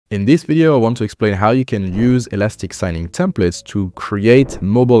In this video, I want to explain how you can use Elastic Signing Templates to create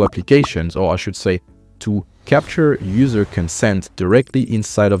mobile applications, or I should say, to capture user consent directly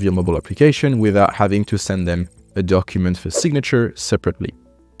inside of your mobile application without having to send them a document for signature separately.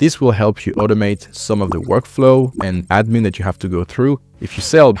 This will help you automate some of the workflow and admin that you have to go through if you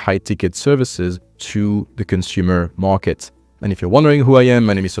sell high-ticket services to the consumer market. And if you're wondering who I am,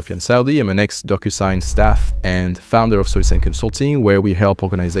 my name is Sofiane Saudi. I'm an ex-Docusign staff and founder of Docusign Consulting, where we help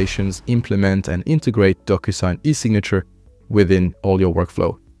organizations implement and integrate Docusign e-signature within all your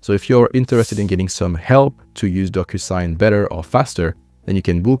workflow. So if you're interested in getting some help to use Docusign better or faster, then you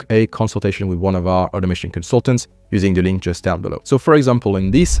can book a consultation with one of our automation consultants using the link just down below. So for example,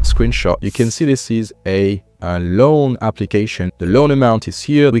 in this screenshot, you can see this is a loan application. The loan amount is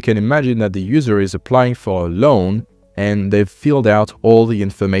here. We can imagine that the user is applying for a loan and they've filled out all the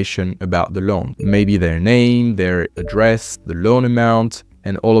information about the loan, maybe their name, their address, the loan amount,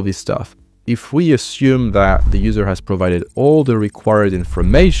 and all of this stuff. If we assume that the user has provided all the required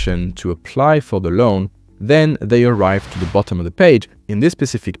information to apply for the loan, then they arrive to the bottom of the page. In this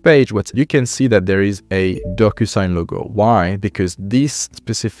specific page, what you can see that there is a Docusign logo. Why? Because this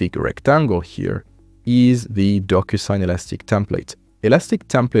specific rectangle here is the Docusign Elastic Template. Elastic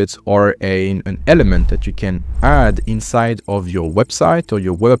templates are an element that you can add inside of your website or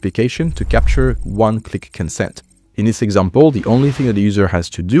your web application to capture one-click consent. In this example, the only thing that the user has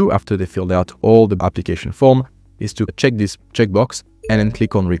to do after they filled out all the application form is to check this checkbox and then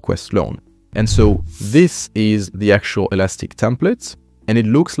click on Request Loan. And so this is the actual Elastic templates, and it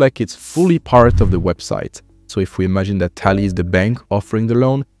looks like it's fully part of the website. So if we imagine that Tally is the bank offering the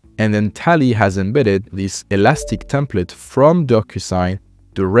loan, and then Tally has embedded this Elastic template from Docusign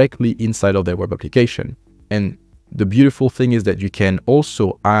directly inside of their web application. And the beautiful thing is that you can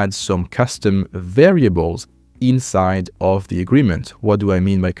also add some custom variables inside of the agreement. What do I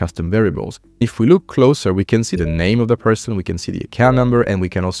mean by custom variables? If we look closer, we can see the name of the person, we can see the account number, and we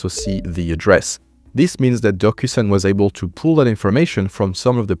can also see the address. This means that Docusign was able to pull that information from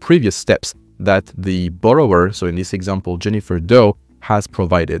some of the previous steps that the borrower, so in this example, Jennifer Doe, has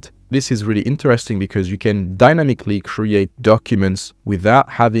provided. This is really interesting because you can dynamically create documents without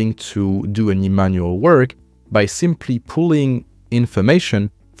having to do any manual work by simply pulling information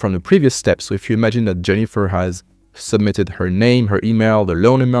from the previous steps. So if you imagine that Jennifer has submitted her name, her email, the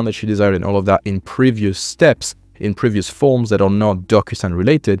loan amount that she desired, and all of that in previous steps, in previous forms that are not Docusign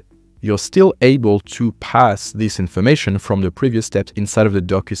related, you're still able to pass this information from the previous steps inside of the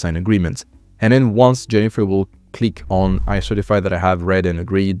Docusign agreement. And then once Jennifer will click on I certify that I have read and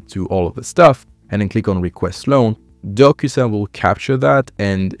agreed to all of the stuff, and then click on Request Loan, Docusign will capture that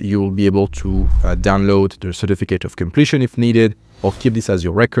and you will be able to download the certificate of completion if needed, or keep this as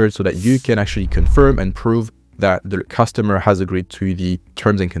your record so that you can actually confirm and prove that the customer has agreed to the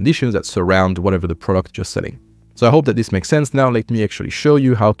terms and conditions that surround whatever the product you're selling. So I hope that this makes sense. Now let me actually show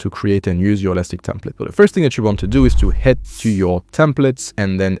you how to create and use your Elastic template. So the first thing that you want to do is to head to your templates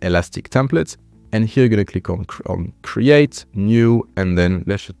and then Elastic templates. And here you're going to click on Create, New, and then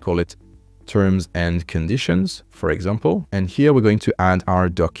let's just call it Terms and Conditions, for example. And here we're going to add our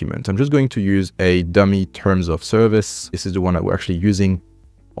document. I'm just going to use a dummy terms of service. This is the one that we're actually using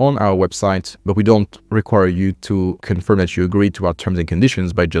on our website, but we don't require you to confirm that you agree to our terms and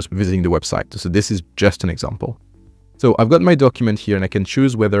conditions by just visiting the website. So this is just an example. So I've got my document here and I can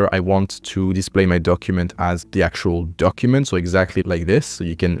choose whether I want to display my document as the actual document. So exactly like this. So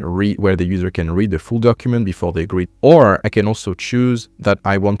you can read where the user can read the full document before they agree. Or I can also choose that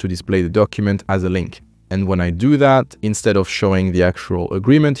I want to display the document as a link. And when I do that, instead of showing the actual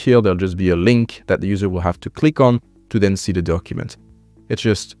agreement here, there'll just be a link that the user will have to click on to then see the document. It's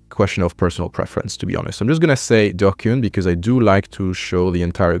just a question of personal preference, to be honest. I'm just going to say document because I do like to show the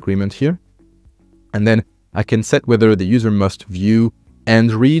entire agreement here. And then I can set whether the user must view and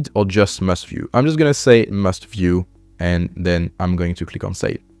read or just must view. I'm just going to say must view, and then I'm going to click on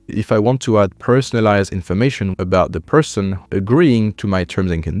save. If I want to add personalized information about the person agreeing to my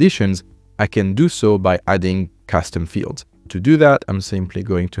terms and conditions, I can do so by adding custom fields. To do that, I'm simply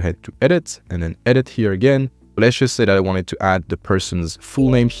going to head to edit and then edit here again. Let's just say that I wanted to add the person's full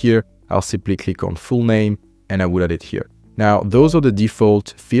name here. I'll simply click on full name and I would add it here. Now, those are the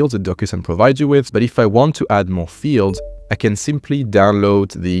default fields that Docusign provides you with, but if I want to add more fields, I can simply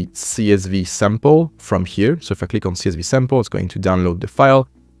download the CSV sample from here. So if I click on CSV sample, it's going to download the file,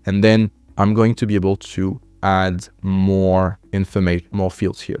 and then I'm going to be able to add more information, more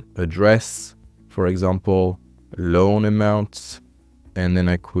fields here. Address, for example, loan amount, and then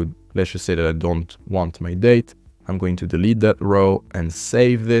I could, let's just say that I don't want my date. I'm going to delete that row and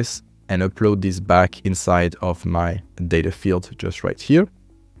save this and upload this back inside of my data field just right here.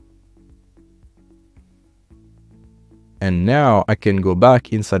 And now I can go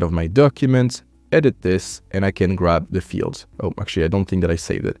back inside of my document, edit this, and I can grab the fields. Oh, actually, I don't think that I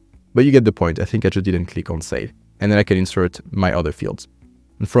saved it, but you get the point. I think I just didn't click on save. And then I can insert my other fields.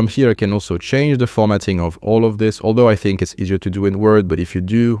 And from here, I can also change the formatting of all of this, although I think it's easier to do in Word. But if you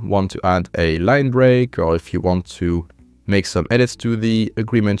do want to add a line break, or if you want to make some edits to the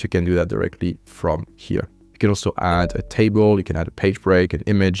agreement, you can do that directly from here. You can also add a table, you can add a page break, an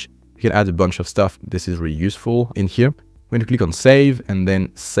image, you can add a bunch of stuff. This is really useful in here. I'm going to click on save and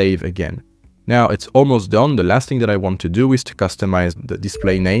then save again. Now it's almost done. The last thing that I want to do is to customize the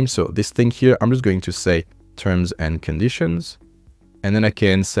display name. So this thing here, I'm just going to say terms and conditions. And then I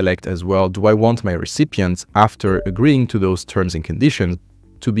can select as well, do I want my recipients, after agreeing to those terms and conditions,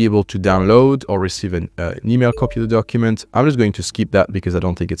 to be able to download or receive an email copy of the document? I'm just going to skip that because I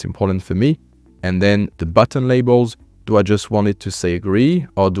don't think it's important for me. And then the button labels, do I just want it to say agree,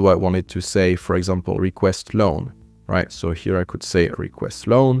 or do I want it to say, for example, request loan, right? So here I could say request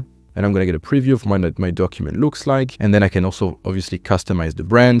loan. And I'm going to get a preview of what my document looks like. And then I can also obviously customize the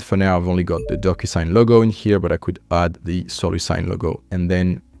brand. For now, I've only got the Docusign logo in here, but I could add the Solusign logo and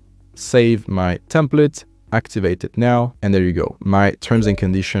then save my template, activate it now. And there you go. My terms and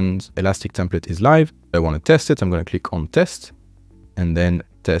conditions Elastic template is live. I want to test it. I'm going to click on test and then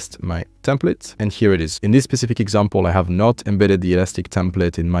test my template. And here it is. In this specific example, I have not embedded the Elastic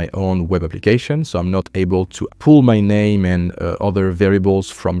template in my own web application. So I'm not able to pull my name and other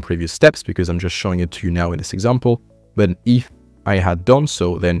variables from previous steps because I'm just showing it to you now in this example. But if I had done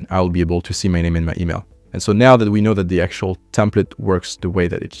so, then I'll be able to see my name in my email. And so now that we know that the actual template works the way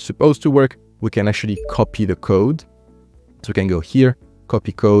that it's supposed to work, we can actually copy the code. So we can go here,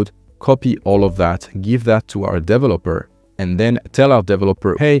 copy code, copy all of that, give that to our developer, and then tell our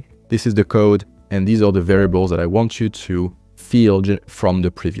developer, hey, this is the code, and these are the variables that I want you to field from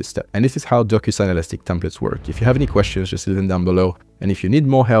the previous step. And this is how Docusign Elastic Templates work. If you have any questions, just leave them down below. And if you need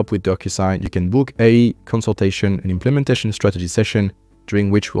more help with Docusign, you can book a consultation, an implementation strategy session,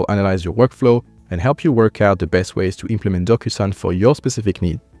 during which we'll analyze your workflow and help you work out the best ways to implement Docusign for your specific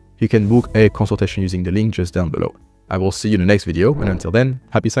need. You can book a consultation using the link just down below. I will see you in the next video, and until then,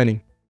 happy signing.